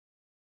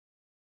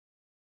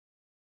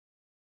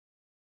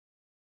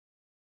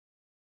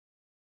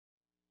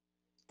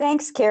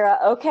Thanks, Kara.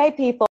 Okay,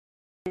 people,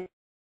 I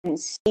can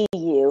see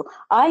you.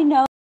 I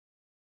know you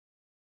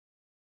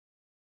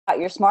got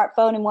your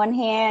smartphone in one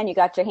hand, you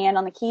got your hand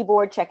on the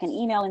keyboard, checking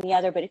email in the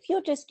other, but if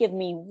you'll just give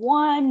me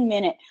 1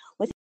 minute,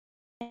 within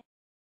a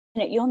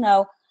minute, you'll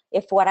know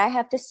if what I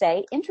have to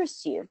say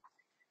interests you.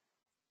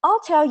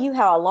 I'll tell you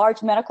how a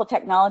large medical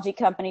technology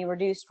company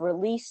reduced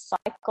release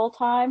cycle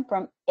time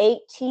from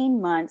 18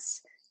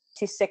 months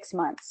to 6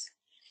 months,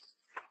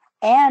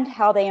 and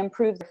how they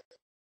improved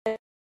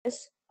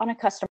this on a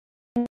customer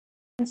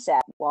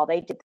set while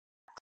they did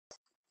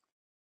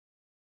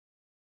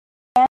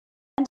that.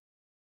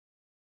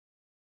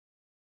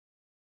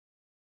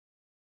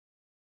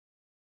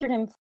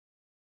 And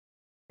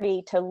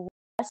to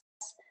less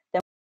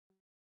than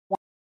 1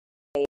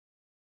 day.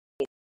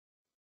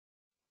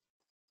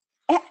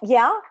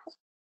 Yeah,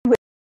 with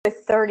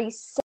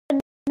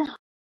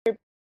 3,700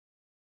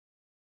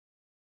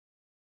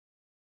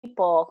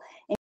 people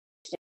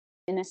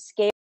in a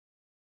scale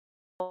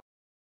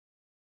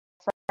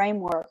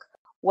framework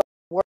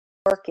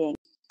working.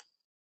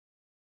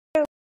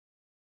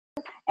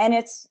 And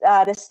it's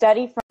the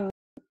study from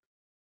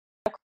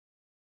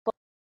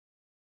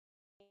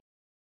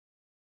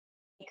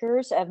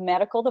makers of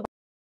medical devices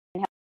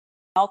and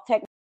health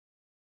tech.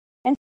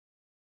 And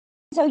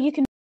so you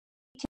can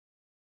take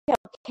a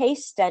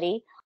case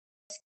study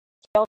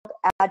on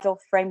the Agile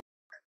framework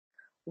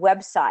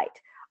website.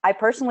 I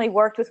personally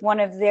worked with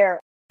one of their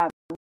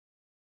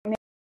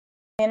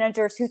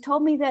managers who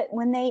told me that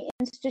when they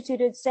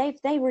instituted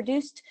SAFE, they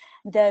reduced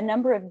the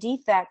number of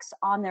defects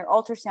on their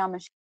ultrasound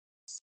machine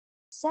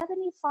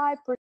 75%.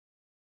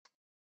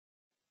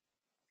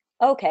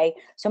 Okay,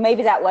 so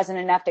maybe that wasn't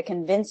enough to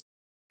convince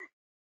you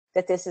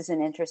that this is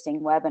an interesting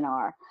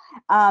webinar.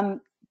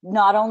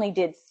 Not only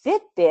did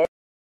Fitbit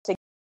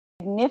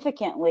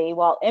significantly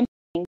while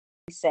implementing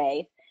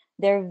SAFE,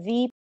 their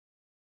VP,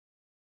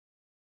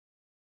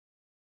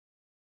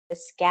 the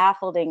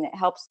scaffolding that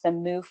helps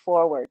them move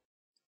forward.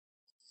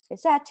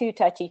 Is that too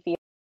touchy for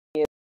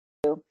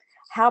you?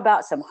 How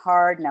about some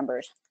hard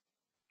numbers?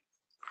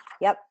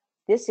 Yep,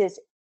 this is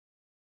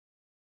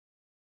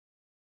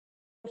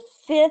the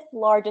 5th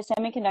largest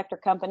semiconductor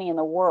company in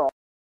the world.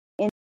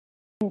 In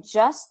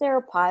just their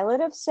pilot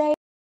of SAFE,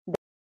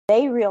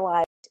 they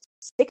realized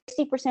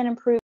 60%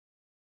 improvement,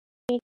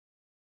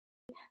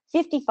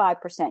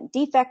 55%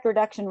 defect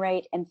reduction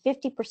rate, and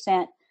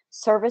 50%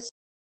 service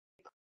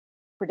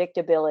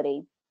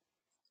predictability.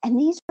 And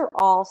these are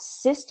all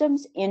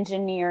systems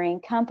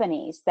engineering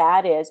companies,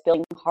 that is,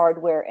 building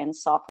hardware and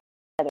software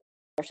together.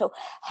 So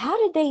how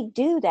did they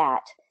do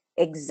that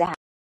exactly?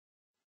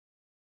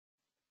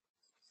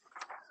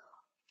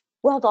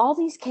 Well, all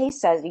these case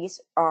studies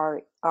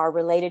are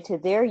related to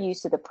their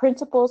use of the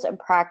principles and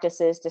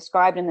practices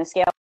described in the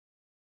scale.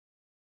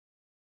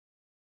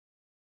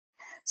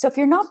 So if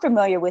you're not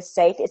familiar with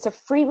SAFE, it's a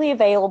freely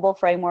available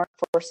framework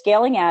for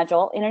scaling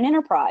Agile in an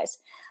enterprise.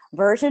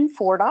 Version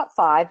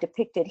 4.5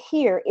 depicted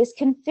here is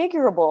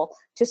configurable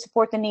to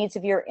support the needs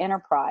of your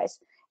enterprise,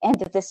 and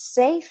that the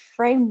SAFE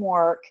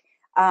framework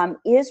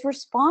is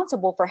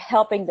responsible for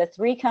helping the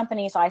 3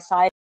 companies I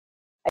cited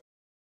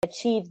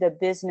achieve the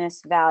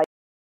business value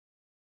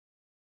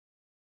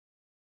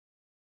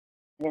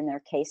in their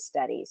case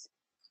studies.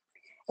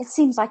 It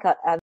seems like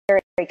a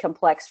very, very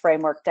complex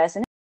framework,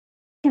 doesn't it?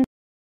 You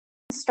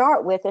can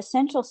start with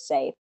essential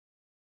SAFE.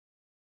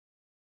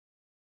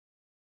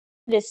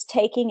 It is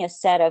taking a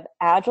set of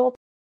Agile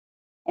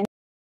and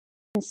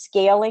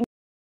scaling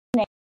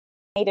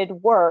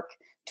work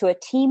to a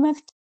team of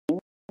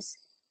teams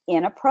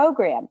in a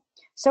program.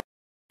 So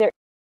their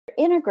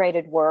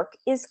integrated work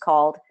is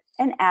called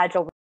an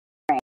Agile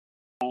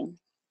brain.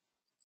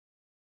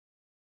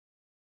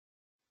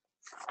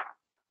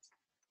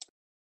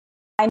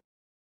 I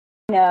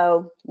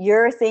know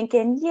you're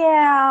thinking,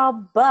 yeah,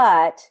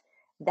 but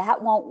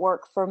that won't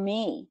work for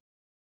me.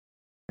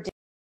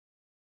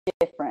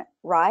 Different,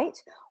 right?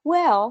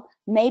 Well,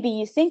 maybe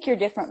you think you're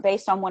different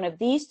based on one of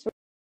these 3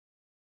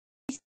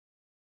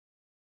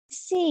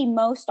 see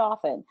most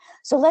often.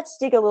 So let's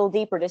dig a little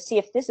deeper to see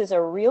if this is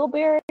a real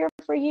barrier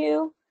for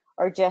you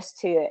or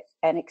just an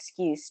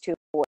excuse to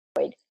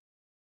avoid.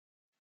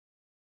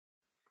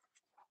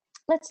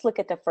 Let's look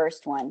at the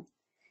first one.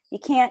 You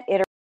can't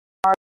iterate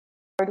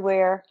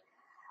hardware.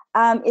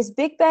 Is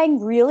Big Bang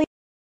really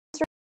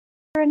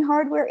in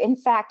hardware? In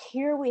fact,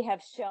 here we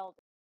have shelled